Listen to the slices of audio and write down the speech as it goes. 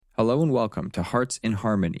Hello and welcome to Hearts in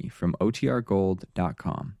Harmony from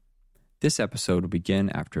OTRGold.com. This episode will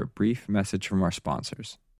begin after a brief message from our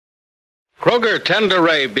sponsors. Kroger Tender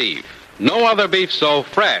Ray Beef, no other beef so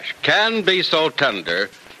fresh, can be so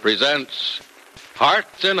tender, presents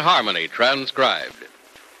Hearts in Harmony, transcribed.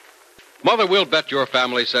 Mother will bet your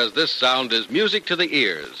family says this sound is music to the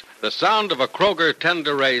ears, the sound of a Kroger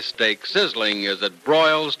Tender Ray steak sizzling as it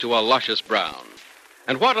broils to a luscious brown.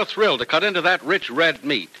 And what a thrill to cut into that rich red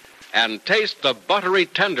meat and taste the buttery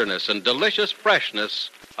tenderness and delicious freshness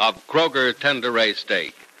of Kroger Tender Ray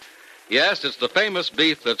steak. Yes, it's the famous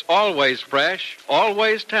beef that's always fresh,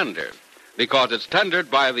 always tender, because it's tendered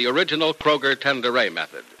by the original Kroger Tender Ray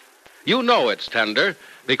method. You know it's tender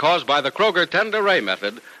because by the Kroger Tender Ray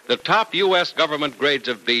method, the top U.S. government grades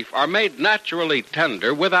of beef are made naturally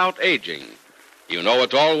tender without aging. You know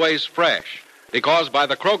it's always fresh because by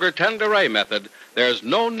the Kroger Tender Ray method, there's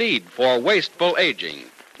no need for wasteful aging,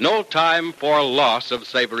 no time for loss of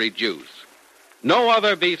savory juice. No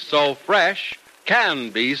other beef so fresh can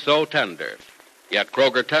be so tender. Yet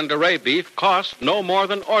Kroger Tender Ray beef costs no more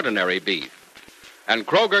than ordinary beef. And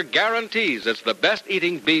Kroger guarantees it's the best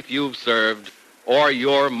eating beef you've served or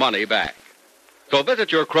your money back. So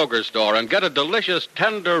visit your Kroger store and get a delicious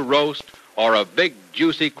tender roast or a big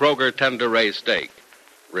juicy Kroger Tender Ray steak.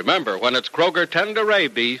 Remember, when it's Kroger Tender Ray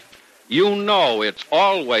beef, you know it's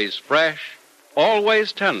always fresh,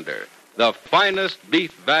 always tender, the finest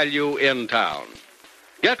beef value in town.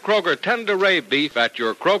 Get Kroger Tender Ray beef at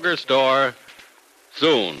your Kroger store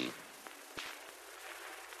soon.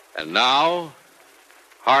 And now,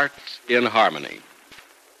 Hearts in Harmony.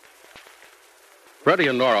 Freddie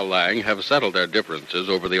and Nora Lang have settled their differences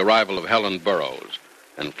over the arrival of Helen Burroughs,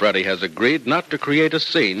 and Freddie has agreed not to create a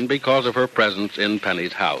scene because of her presence in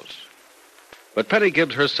Penny's house. But Penny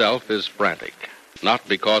Gibbs herself is frantic, not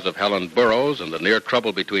because of Helen Burroughs and the near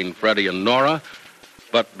trouble between Freddie and Nora,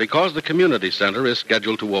 but because the community center is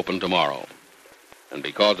scheduled to open tomorrow. And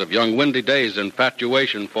because of young Windy Day's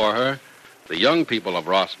infatuation for her, the young people of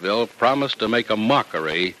Rossville promised to make a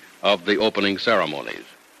mockery of the opening ceremonies.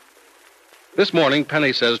 This morning,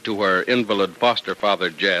 Penny says to her invalid foster father,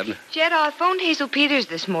 Jed, Jed, I phoned Hazel Peters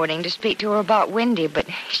this morning to speak to her about Windy, but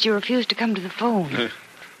she refused to come to the phone.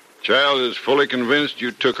 Child is fully convinced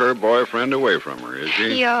you took her boyfriend away from her, is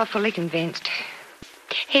she? Yeah, fully convinced.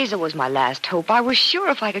 Hazel was my last hope. I was sure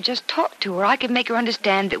if I could just talk to her, I could make her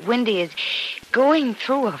understand that Windy is going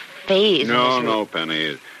through a phase. No,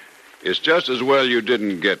 Penny. It's just as well you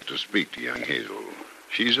didn't get to speak to young Hazel.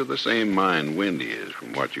 She's of the same mind Windy is,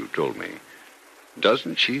 from what you told me.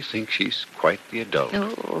 Doesn't she think she's quite the adult?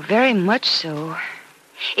 Oh, very much so.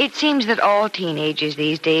 It seems that all teenagers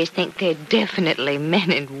these days think they're definitely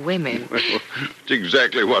men and women. Well, it's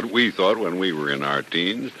exactly what we thought when we were in our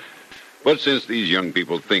teens. But since these young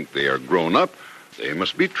people think they are grown up, they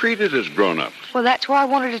must be treated as grown-ups. Well, that's why I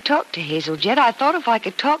wanted to talk to Hazel, Jed. I thought if I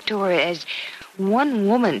could talk to her as one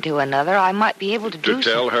woman to another, I might be able to do something.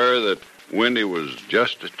 To tell her that Windy was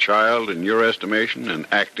just a child in your estimation and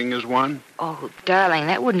acting as one? Oh, darling,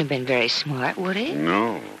 that wouldn't have been very smart, would it?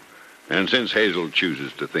 No. And since Hazel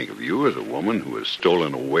chooses to think of you as a woman who has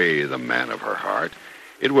stolen away the man of her heart,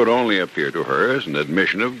 it would only appear to her as an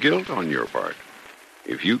admission of guilt on your part.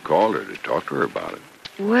 If you called her to talk to her about it.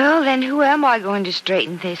 Well, then who am I going to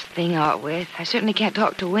straighten this thing out with? I certainly can't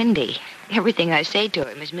talk to Windy. Everything I say to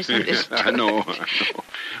him is misunderstood.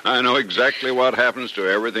 I know exactly what happens to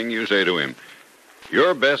everything you say to him.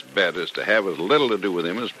 Your best bet is to have as little to do with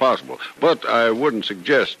him as possible. But I wouldn't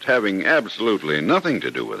suggest having absolutely nothing to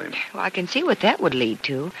do with him. Well, I can see what that would lead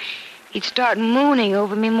to. He'd start mooning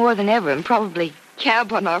over me more than ever and probably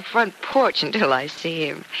camp on our front porch until I see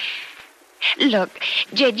him. Look,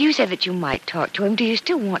 Jed, you said that you might talk to him. Do you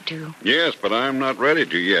still want to? Yes, but I'm not ready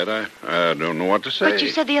to yet. I don't know what to say. But you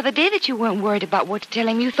said the other day that you weren't worried about what to tell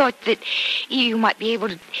him. You thought that you might be able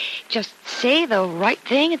to just say the right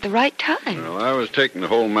thing at the right time. Well, I was taking the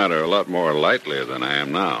whole matter a lot more lightly than I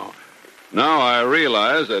am now. Now I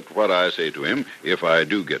realize that what I say to him, if I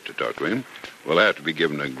do get to talk to him, will have to be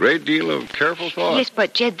given a great deal of careful thought. Yes,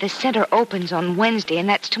 but, Jed, the center opens on Wednesday, and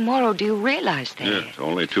that's tomorrow. Do you realize that? Yes,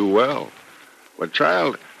 only too well. But,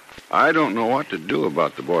 child, I don't know what to do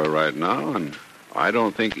about the boy right now, and I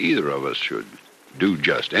don't think either of us should do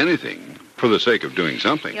just anything for the sake of doing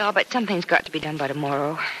something. Yeah, but something's got to be done by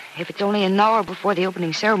tomorrow, if it's only an hour before the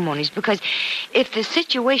opening ceremonies, because if the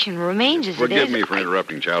situation remains as it is... Forgive me for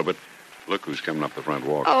interrupting, child, but look who's coming up the front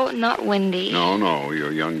walk. Oh, not Windy. No,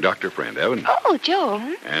 your young doctor friend, Evan. Oh, Joe.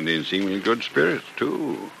 And in seemingly good spirits,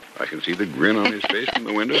 too. I can see the grin on his face from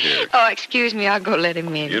the window here. Oh, excuse me. I'll go let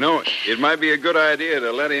him in. You know, it might be a good idea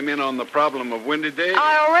to let him in on the problem of Windy Day.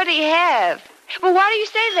 I already have. Well, why do you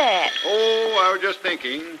say that? Oh, I was just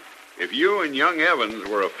thinking, if you and young Evans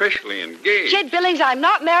were officially engaged... Jed Billings, I'm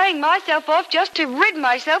not marrying myself off just to rid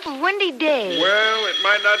myself of Windy Day. Well, it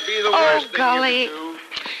might not be the worst thing golly. you could do.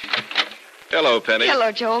 Hello, Penny.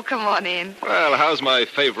 Hello, Joel. Come on in. Well, how's my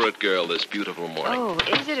favorite girl this beautiful morning? Oh,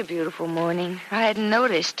 is it a beautiful morning? I hadn't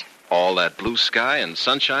noticed. All that blue sky and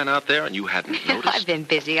sunshine out there, and you hadn't noticed? I've been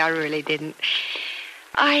busy. I really didn't.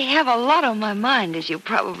 I have a lot on my mind, as you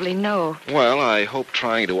probably know. Well, I hope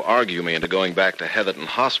trying to argue me into going back to Heatherton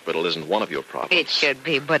Hospital isn't one of your problems. It should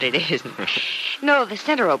be, but it isn't. No, the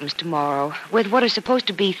center opens tomorrow with what are supposed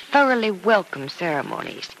to be thoroughly welcome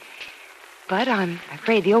ceremonies. But I'm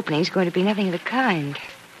afraid the opening's going to be nothing of the kind.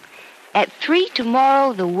 At 3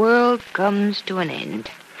 tomorrow, the world comes to an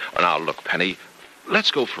end. Well, now, look, Penny,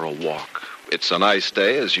 let's go for a walk. It's a nice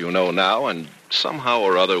day, as you know now, and somehow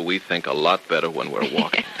or other we think a lot better when we're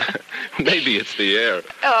walking. Maybe it's the air.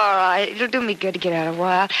 All right. It'll do me good to get out a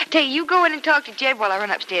while. Tell you go in and talk to Jed while I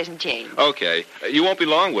run upstairs and change. Okay. You won't be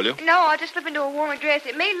long, will you? No, I'll just slip into a warmer dress.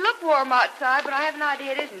 It may look warm outside, but I have an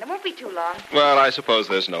idea it isn't. It won't be too long. Well, I suppose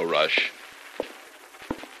there's no rush.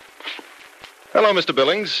 Hello, Mr.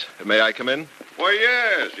 Billings. May I come in? Why,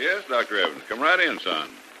 yes, Dr. Evans. Come right in, son.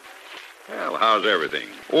 Well, how's everything?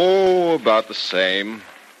 Oh, about the same.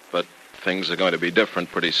 But things are going to be different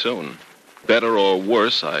pretty soon. Better or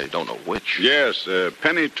worse, I don't know which. Yes,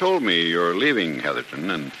 Penny told me you're leaving Heatherton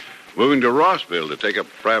and moving to Rossville to take up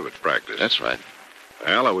private practice. That's right.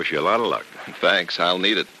 Well, I wish you a lot of luck. Thanks, I'll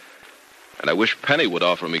need it. And I wish Penny would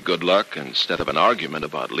offer me good luck instead of an argument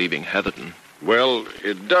about leaving Heatherton. Well,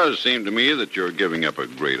 it does seem to me that you're giving up a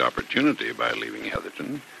great opportunity by leaving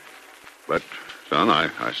Heatherton. But, son,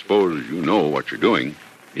 I suppose you know what you're doing.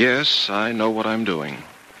 Yes, I know what I'm doing.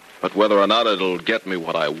 But whether or not it'll get me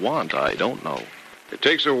what I want, I don't know. It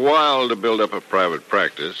takes a while to build up a private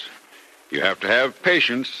practice. You have to have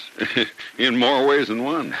patience in more ways than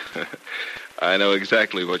one. I know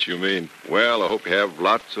exactly what you mean. Well, I hope you have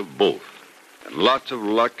lots of both. And lots of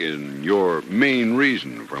luck in your main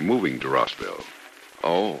reason for moving to Rossville.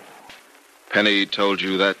 Oh. Penny told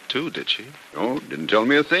you that, too, did she? No, didn't tell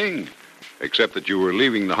me a thing. Except that you were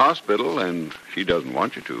leaving the hospital, and she doesn't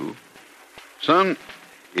want you to. Son,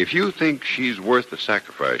 if you think she's worth the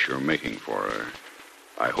sacrifice you're making for her,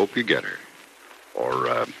 I hope you get her. Or,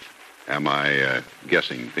 am I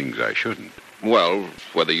guessing things I shouldn't? Well,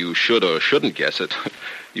 whether you should or shouldn't guess it,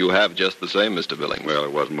 you have just the same, Mr. Billings. Well,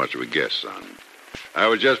 it wasn't much of a guess, son. I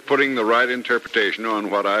was just putting the right interpretation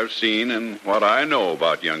on what I've seen and what I know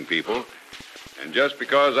about young people. And just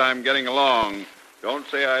because I'm getting along, don't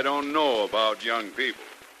say I don't know about young people.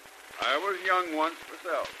 I was young once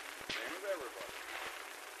myself. Same as everybody.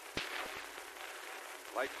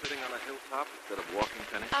 Like sitting on a hilltop instead of walking,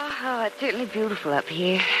 Penny? Oh, it's certainly beautiful up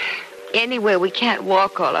here. Anywhere we can't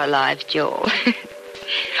walk all our lives, Joel.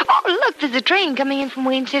 Oh, look, there's a train coming in from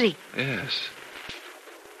Wayne City. Yes.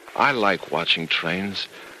 I like watching trains.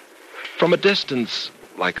 From a distance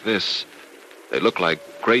like this, they look like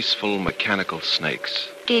graceful mechanical snakes.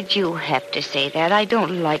 Did you have to say that? I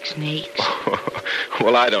don't like snakes.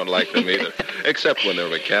 Well, I don't like them either, except when they're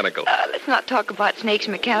mechanical. Let's not talk about snakes,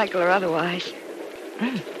 mechanical or otherwise.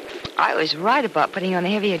 I was right about putting on a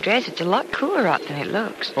heavier dress. It's a lot cooler out than it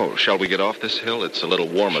looks. Oh, shall we get off this hill? It's a little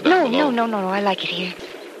warmer down below. No. I like it here.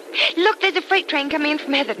 Look, there's a freight train coming in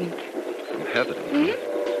from Heatherton. From Heatherton?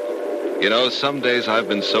 Mm-hmm. You know, some days I've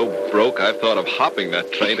been so broke I've thought of hopping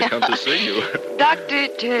that train to come to see you. Doctor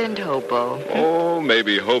turned hobo. Oh,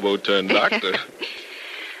 maybe hobo turned doctor.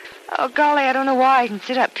 Oh, golly, I don't know why I can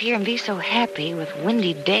sit up here and be so happy with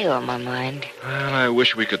Windy Day on my mind. Well, I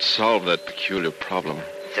wish we could solve that peculiar problem.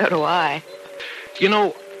 So do I. You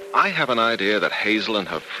know, I have an idea that Hazel and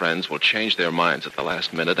her friends will change their minds at the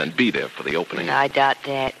last minute and be there for the opening. I doubt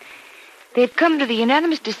that. They've come to the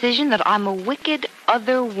unanimous decision that I'm a wicked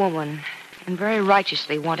other woman, and very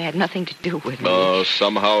righteously want to have nothing to do with me. Oh,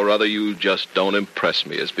 somehow or other you just don't impress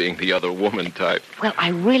me as being the other woman type. Well,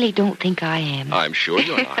 I really don't think I am. I'm sure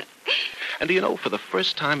you're not. And do you know, for the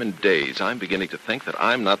first time in days, I'm beginning to think that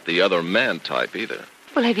I'm not the other man type either.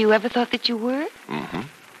 Well, have you ever thought that you were? Mm-hmm.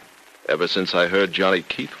 Ever since I heard Johnny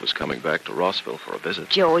Keith was coming back to Rossville for a visit.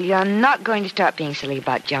 Joel, you're not going to start being silly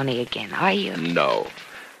about Johnny again, are you? No.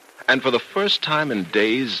 And for the first time in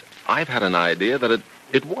days, I've had an idea that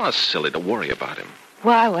it was silly to worry about him.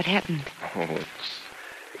 Why? What happened? Oh,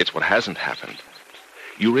 it's what hasn't happened.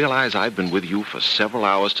 You realize I've been with you for several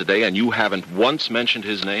hours today, and you haven't once mentioned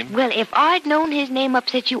his name? Well, if I'd known his name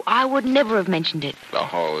upset you, I would never have mentioned it.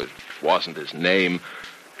 Oh, it wasn't his name.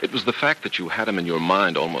 It was the fact that you had him in your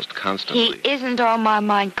mind almost constantly. He isn't on my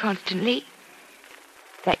mind constantly.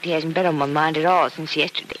 In fact, he hasn't been on my mind at all since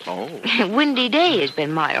yesterday. Oh. Windy Day has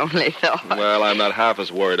been my only thought. Well, I'm not half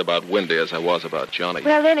as worried about Windy as I was about Johnny.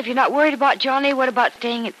 Well, then, if you're not worried about Johnny, what about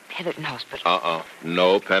staying at Heatherton Hospital?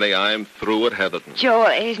 No, Penny, I'm through at Heatherton. Joel,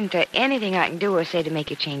 isn't there anything I can do or say to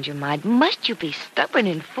make you change your mind? Must you be stubborn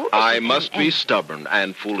and foolish? I must be stubborn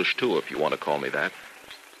and foolish, too, if you want to call me that.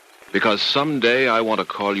 Because someday I want to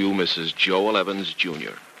call you Mrs. Joel Evans,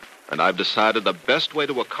 Jr., and I've decided the best way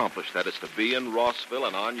to accomplish that is to be in Rossville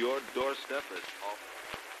and on your doorstep as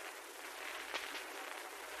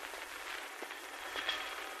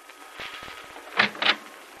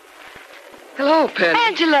Hello, Penny.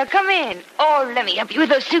 Angela, come in. Oh, let me help you with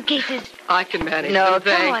those suitcases. I can manage No, them,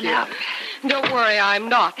 thank come on you. out. Don't worry, I'm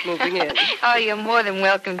not moving in. Oh, you're more than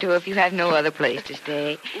welcome to if you have no other place to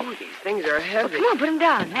stay. Ooh, these things are Well, heavy. come on, put them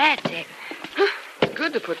down. That's it.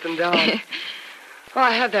 Good to put them down. Well,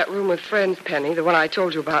 I had that room with friends, Penny, the one I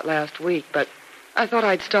told you about last week, but I thought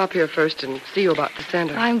I'd stop here first and see you about the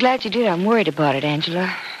center. I'm glad you did. I'm worried about it,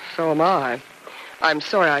 Angela. So am I. I'm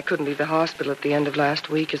sorry I couldn't leave the hospital at the end of last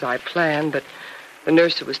week as I planned, but the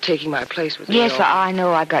nurse who was taking my place was Yes, ill. I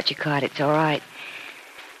know. I got your card. It's all right.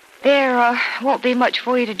 There won't be much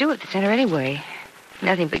for you to do at the center anyway.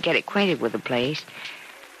 Nothing but get acquainted with the place.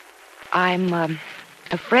 I'm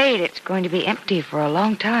afraid it's going to be empty for a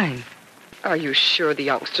long time. Are you sure the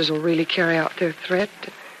youngsters will really carry out their threat?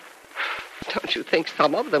 Don't you think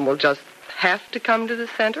some of them will just have to come to the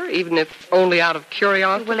center, even if only out of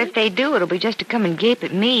curiosity? Well, if they do, it'll be just to come and gape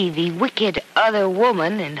at me, the wicked other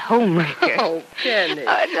woman and homewrecker. Oh, Penny.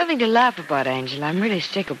 Nothing to laugh about, Angela. I'm really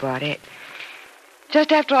sick about it.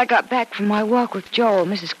 Just after I got back from my walk with Joel,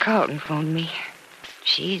 Mrs. Carlton phoned me.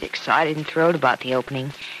 She's excited and thrilled about the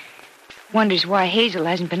opening. Wonders why Hazel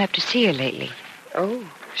hasn't been up to see her lately. Oh,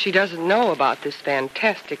 she doesn't know about this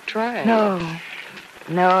fantastic triangle.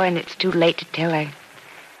 No, and it's too late to tell her.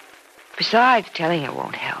 Besides, telling her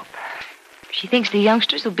won't help. She thinks the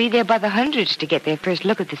youngsters will be there by the hundreds to get their first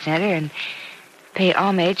look at the center and pay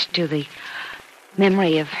homage to the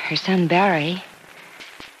memory of her son Barry.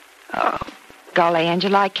 Oh, golly,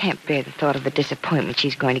 Angela, I can't bear the thought of the disappointment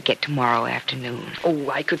she's going to get tomorrow afternoon. Oh,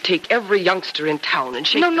 I could take every youngster in town and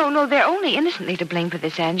shake... No, they're only innocently to blame for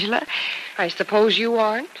this, Angela. I suppose you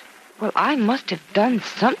aren't? Well, I must have done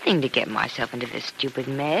something to get myself into this stupid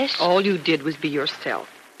mess. All you did was be yourself.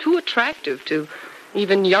 Too attractive to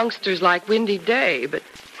even youngsters like Windy Day, but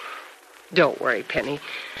don't worry, Penny.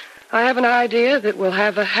 I have an idea that we'll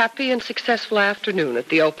have a happy and successful afternoon at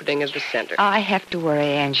the opening of the center. I have to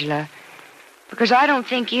worry, Angela, because I don't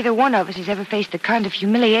think either one of us has ever faced the kind of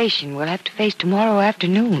humiliation we'll have to face tomorrow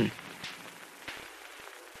afternoon.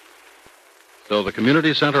 So the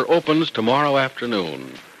community center opens tomorrow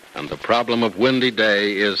afternoon, and the problem of Windy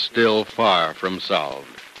Day is still far from solved.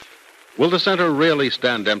 Will the center really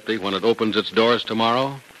stand empty when it opens its doors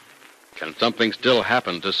tomorrow? Can something still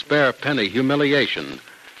happen to spare Penny humiliation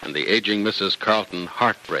and the aging Mrs. Carlton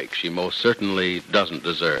heartbreak she most certainly doesn't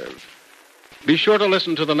deserve? Be sure to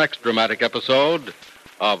listen to the next dramatic episode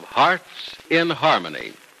of Hearts in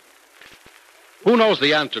Harmony. Who knows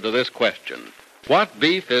the answer to this question? What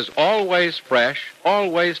beef is always fresh,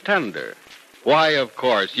 always tender? Why, of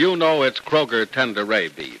course, you know it's Kroger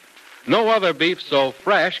Tenderay beef. No other beef so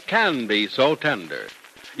fresh can be so tender.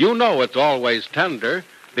 You know it's always tender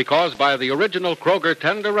because by the original Kroger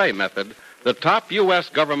Tenderay method, the top U.S.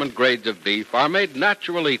 government grades of beef are made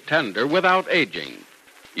naturally tender without aging.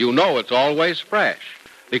 You know it's always fresh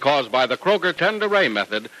because by the Kroger Tenderay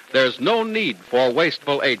method, there's no need for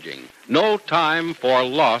wasteful aging, no time for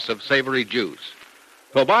loss of savory juice.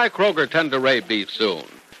 So buy Kroger Tenderay beef soon.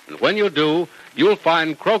 And when you do, you'll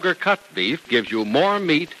find Kroger cut beef gives you more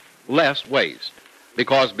meat, less waste.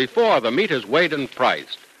 Because before the meat is weighed and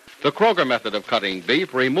priced, the Kroger method of cutting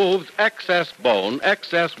beef removes excess bone,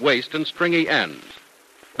 excess waste, and stringy ends.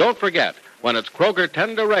 Don't forget, when it's Kroger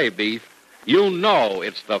Tenderay beef, you know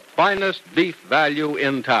it's the finest beef value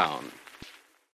in town.